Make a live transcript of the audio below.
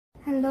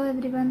Hello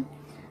everyone,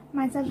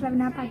 myself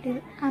Ravena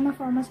Patil. I am a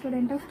former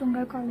student of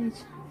TUNGAL College.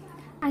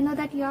 I know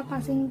that you are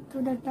passing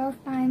through the tough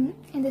time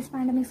in this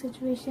pandemic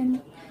situation.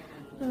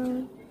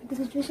 The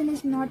situation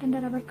is not under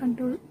our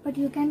control, but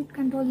you can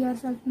control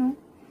yourself now.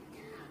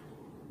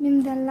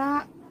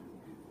 Nimdella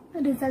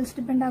results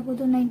depend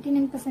agodu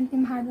 99%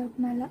 nim hard work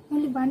mela.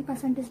 Only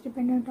 1% is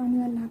dependent on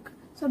your luck.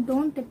 So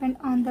don't depend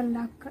on the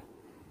luck.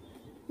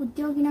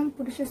 Udyoginam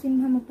purusha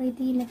simham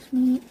upaiti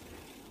lakshmi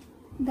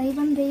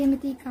ದೈವಂ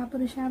ದೇಯಮಿತಿ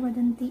ಕಾಪುರುಷ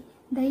ವದಂತಿ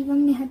ದೈವಂ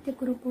ನಿಹತ್ಯ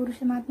ಕುರು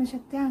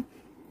ಪೌರುಷಮಾತ್ಮಶಕ್ತ್ಯ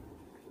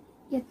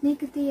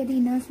ಯತ್ನೀಕೃತಿ ಯದಿ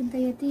ನ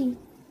ಸಿದ್ಧಯತಿ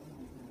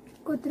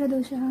ಕುತ್ರ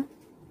ದೋಷಃ.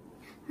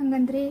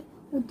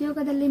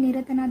 ಉದ್ಯೋಗದಲ್ಲಿ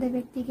ನಿರತನಾದ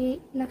ವ್ಯಕ್ತಿಗೆ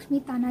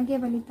ಲಕ್ಷ್ಮಿ ತಾನಾಗೆ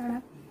ಒಲಿತಾಳ.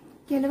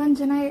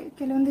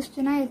 ಕೆಲವೊಂದಿಷ್ಟು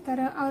ಜನ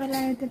ಇರ್ತಾರೆ, ಅವರೆಲ್ಲ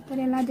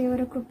ಹೇಳ್ತಿರ್ತಾರೆ ಎಲ್ಲ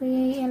ದೇವರ ಕೃಪೆ,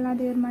 ಎಲ್ಲ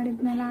ದೇವ್ರು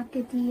ಮಾಡಿದ್ಮೇಲೆ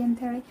ಆಕೈತಿ ಅಂತ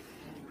ಹೇಳಿ.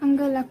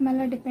 ಹಂಗೆ ಲಕ್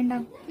ಮೇಲೆ ಡಿಪೆಂಡ್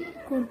ಆಗಿ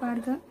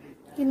ಕೂಡಬಾರ್ದು.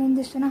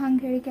 ಕೆಲವೊಂದಿಷ್ಟು ಜನ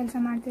ಹಂಗೆ ಹೇಳಿ ಕೆಲಸ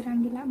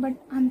ಮಾಡ್ತಿರಂಗಿಲ್ಲ. ಬಟ್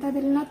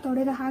ಅಂಥದ್ದೆಲ್ಲ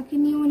ತೊಡೆದು ಹಾಕಿ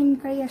ನೀವು ನಿಮ್ಮ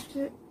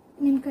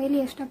ಕೈಲಿ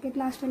ಎಷ್ಟು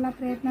ಆಕೈತಿಲ್ಲ ಅಷ್ಟೆಲ್ಲ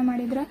ಪ್ರಯತ್ನ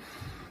ಮಾಡಿದ್ರೆ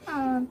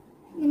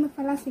ನಿಮಗೆ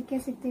ಫಲ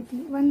ಸಿಗ್ತೈತಿ.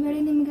 ಒಂದು ವೇಳೆ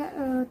ನಿಮ್ಗೆ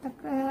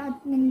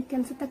ನಿಮ್ಮ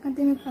ಕೆಲಸ ತಕ್ಕಂತೆ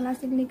ನಿಮ್ಗೆ ಫಲ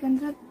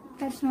ಸಿಗ್ಲಿಕ್ಕಂದ್ರೆ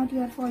ದಟ್ಸ್ ನಾಟ್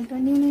ಯುವರ್ ಫಾಲ್ಟ್.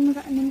 ನೀವು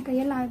ನಿಮ್ಮ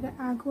ಕೈಯಲ್ಲಿ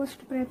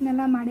ಆಗುವಷ್ಟು ಪ್ರಯತ್ನ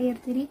ಎಲ್ಲ ಮಾಡೇ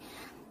ಇರ್ತೀರಿ.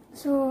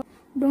 So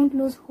don't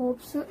lose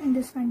hopes in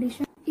this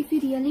condition. If you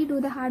really do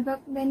the hard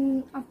work, then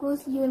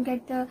of course you will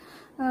get the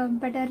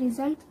better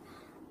result.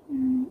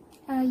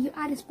 You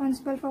are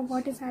responsible for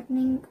what is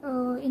happening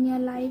in your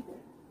life.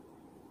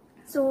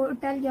 So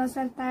tell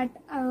yourself that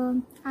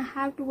I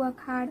have to work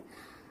hard.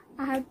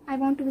 I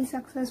want to be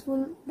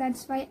successful.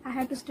 That's why I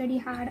have to study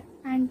hard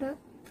and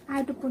I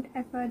have to put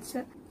efforts.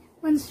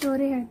 One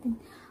story ಹೇಳ್ತೀನಿ.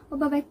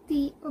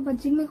 ಒಬ್ಬ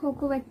ಜಿಮ್ಮಿಗೆ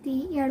ಹೋಗೋ ವ್ಯಕ್ತಿ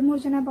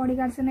 2-3 ಜನ body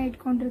ಗಾರ್ಡ್ಸನ್ನು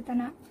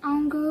ಇಟ್ಕೊಂಡಿರ್ತಾನೆ.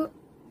 ಅವಂಗೆ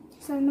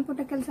ಸಣ್ಣ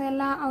ಪುಟ್ಟ ಕೆಲಸ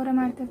ಎಲ್ಲ ಅವರೇ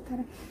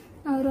ಮಾಡ್ತಿರ್ತಾರೆ.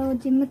 ಅವರು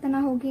ಜಿಮ್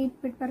ತನಕ ಹೋಗಿ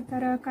ಬಿಟ್ಟು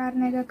ಬರ್ತಾರೆ.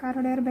 ಕಾರ್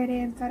ಹೊಡೆಯೋರು ಬೇರೆ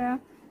ಇರ್ತಾರೆ,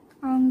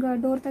 ಅವಂಗೆ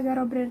ಡೋರ್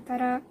ತೆಗಿಯೋರೊಬ್ರು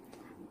ಇರ್ತಾರೆ,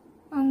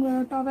 ಅವಂಗೆ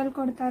ಟಾವೆಲ್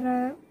ಕೊಡ್ತಾರೆ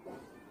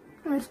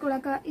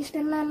ಒರೆಸ್ಕೊಳಕ್ಕೆ.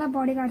 ಇಷ್ಟೆಲ್ಲ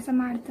ಬಾಡಿ ಗಾರ್ಡ್ಸ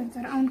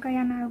ಮಾಡ್ತಿರ್ತಾರೆ ಅವ್ನ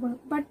ಕೈಯನ್ನ ಆಳ್ಗಳು.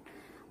 ಬಟ್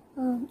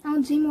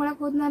ಅವ್ನು ಜಿಮ್ ಒಳಗೆ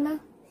ಹೋದ್ಮೇಲೆ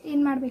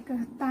ಏನು ಮಾಡ್ಬೇಕು?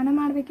 ತಾನೇ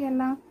ಮಾಡಬೇಕು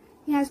ಎಲ್ಲ.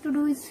 He has to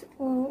do is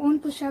own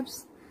push-ups.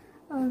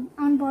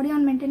 ಅವ್ನ ಬಾಡಿ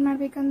ಅವ್ನು ಮೇಂಟೈನ್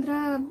ಮಾಡ್ಬೇಕಂದ್ರೆ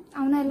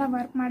ಅವನ್ನ ಎಲ್ಲ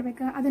ವರ್ಕ್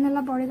ಮಾಡ್ಬೇಕು.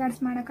 ಅದನ್ನೆಲ್ಲ ಬಾಡಿ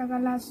ಗಾರ್ಡ್ಸ್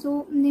ಮಾಡೋಕ್ಕಾಗಲ್ಲ. ಸೊ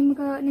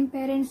ನಿಮ್ಮ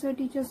ಪೇರೆಂಟ್ಸ್,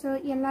 ಟೀಚರ್ಸ್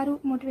ಎಲ್ಲರೂ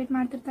ಮೋಟಿವೇಟ್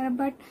ಮಾಡ್ತಿರ್ತಾರೆ.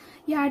 But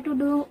you have to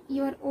do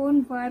your own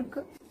work.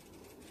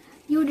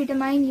 You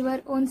determine your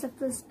own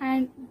success,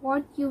 and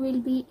what you will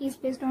be is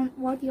based on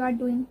what you are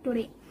doing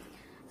today.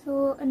 So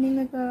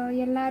ನಿಮಗೆ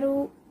ಎಲ್ಲರೂ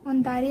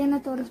ಒಂದು ದಾರಿಯನ್ನು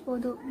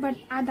ತೋರಿಸ್ಬೋದು,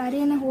 but ಆ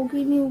ದಾರಿಯನ್ನು ಹೋಗಿ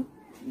ನೀವು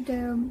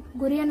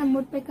ಗುರಿಯನ್ನು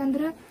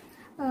ಮುಟ್ಬೇಕಂದ್ರೆ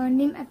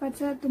ನಿಮ್ಮ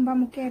ಎಫರ್ಟ್ಸ್ ತುಂಬ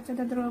ಮುಖ್ಯ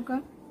ಇರ್ತದೆ. ಅದ್ರೊಳಗೆ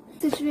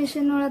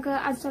ಸಿಚುವೇಶನ್ ಒಳಗೆ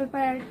ಅದು ಸ್ವಲ್ಪ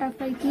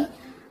ಟಫ್ ಐತಿ,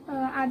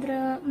 ಆದ್ರೆ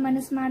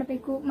ಮನಸ್ಸು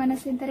ಮಾಡಬೇಕು.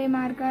 ಮನಸ್ಸಿದ್ದರೆ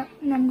ಮಾರ್ಗ.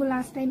 ನಮಗೂ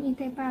ಲಾಸ್ಟ್ ಟೈಮ್ ಈ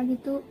ಟೈಪ್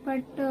ಆಗಿತ್ತು,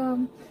 ಬಟ್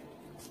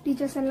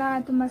ಟೀಚರ್ಸ್ ಎಲ್ಲ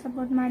ತುಂಬ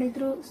ಸಪೋರ್ಟ್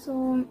ಮಾಡಿದರು. ಸೊ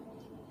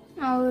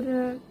ಅವ್ರ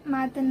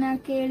ಮಾತನ್ನು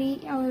ಕೇಳಿ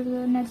ಅವರು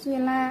ನಡೆಸು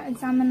ಎಲ್ಲ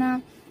ಎಕ್ಸಾಮನ್ನು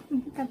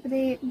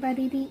ತಪ್ಪದೆ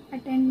ಬರೀರಿ,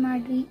 ಅಟೆಂಡ್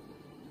ಮಾಡಿರಿ.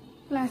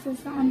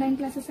 ಆನ್ಲೈನ್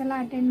ಕ್ಲಾಸಸ್ ಎಲ್ಲ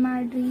ಅಟೆಂಡ್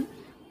ಮಾಡಿರಿ.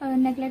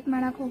 ನೆಗ್ಲೆಕ್ಟ್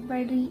ಮಾಡೋಕೆ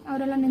ಹೋಗಬೇಡ್ರಿ.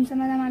 ಅವರೆಲ್ಲ ನಿಮ್ಮ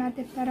ಸಮಾಧಾನ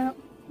ಮಾಡತ್ತಿರ್ತಾರೆ.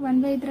 ಒನ್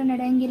ವೇ ಇದ್ರೆ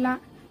ನಡೆಯಂಗಿಲ್ಲ,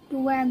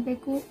 2 ವೇ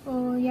ಆಗಬೇಕು.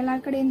 ಎಲ್ಲ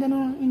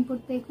ಕಡೆಯಿಂದನೂ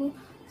ಇನ್ಪುಟ್ ಬೇಕು.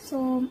 So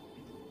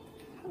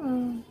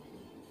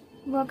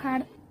work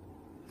hard.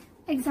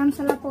 ಎಕ್ಸಾಮ್ಸ್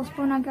ಎಲ್ಲ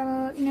ಪೋಸ್ಟ್ಪೋನ್ ಆಗ್ಯಾವ,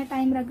 ಇನ್ನೂ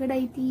ಟೈಮ್ ರಗಡ್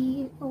ಐತಿ,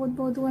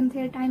 ಓದ್ಬೋದು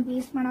ಅಂಥೇಳಿ ಟೈಮ್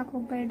ವೇಸ್ಟ್ ಮಾಡೋಕೆ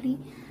ಹೋಗಬೇಡ್ರಿ.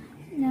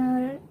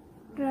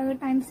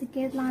 ಟೈಮ್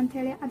ಸಿಕ್ಕಿಲ್ಲ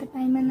ಅಂಥೇಳಿ ಅದ್ರ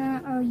ಟೈಮನ್ನು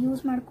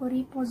ಯೂಸ್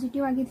ಮಾಡ್ಕೋರಿ.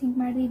 ಪಾಸಿಟಿವ್ ಆಗಿ ಥಿಂಕ್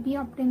ಮಾಡಿರಿ. B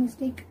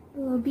optimistic,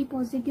 B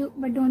positive,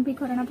 but don't be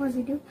corona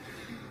positive.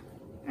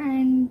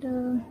 And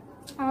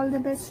all the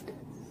best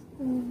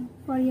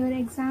for your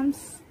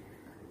exams.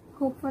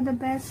 Hope for the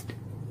best.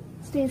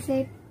 Stay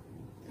safe,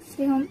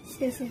 stay home,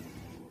 stay safe.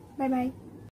 Bye bye.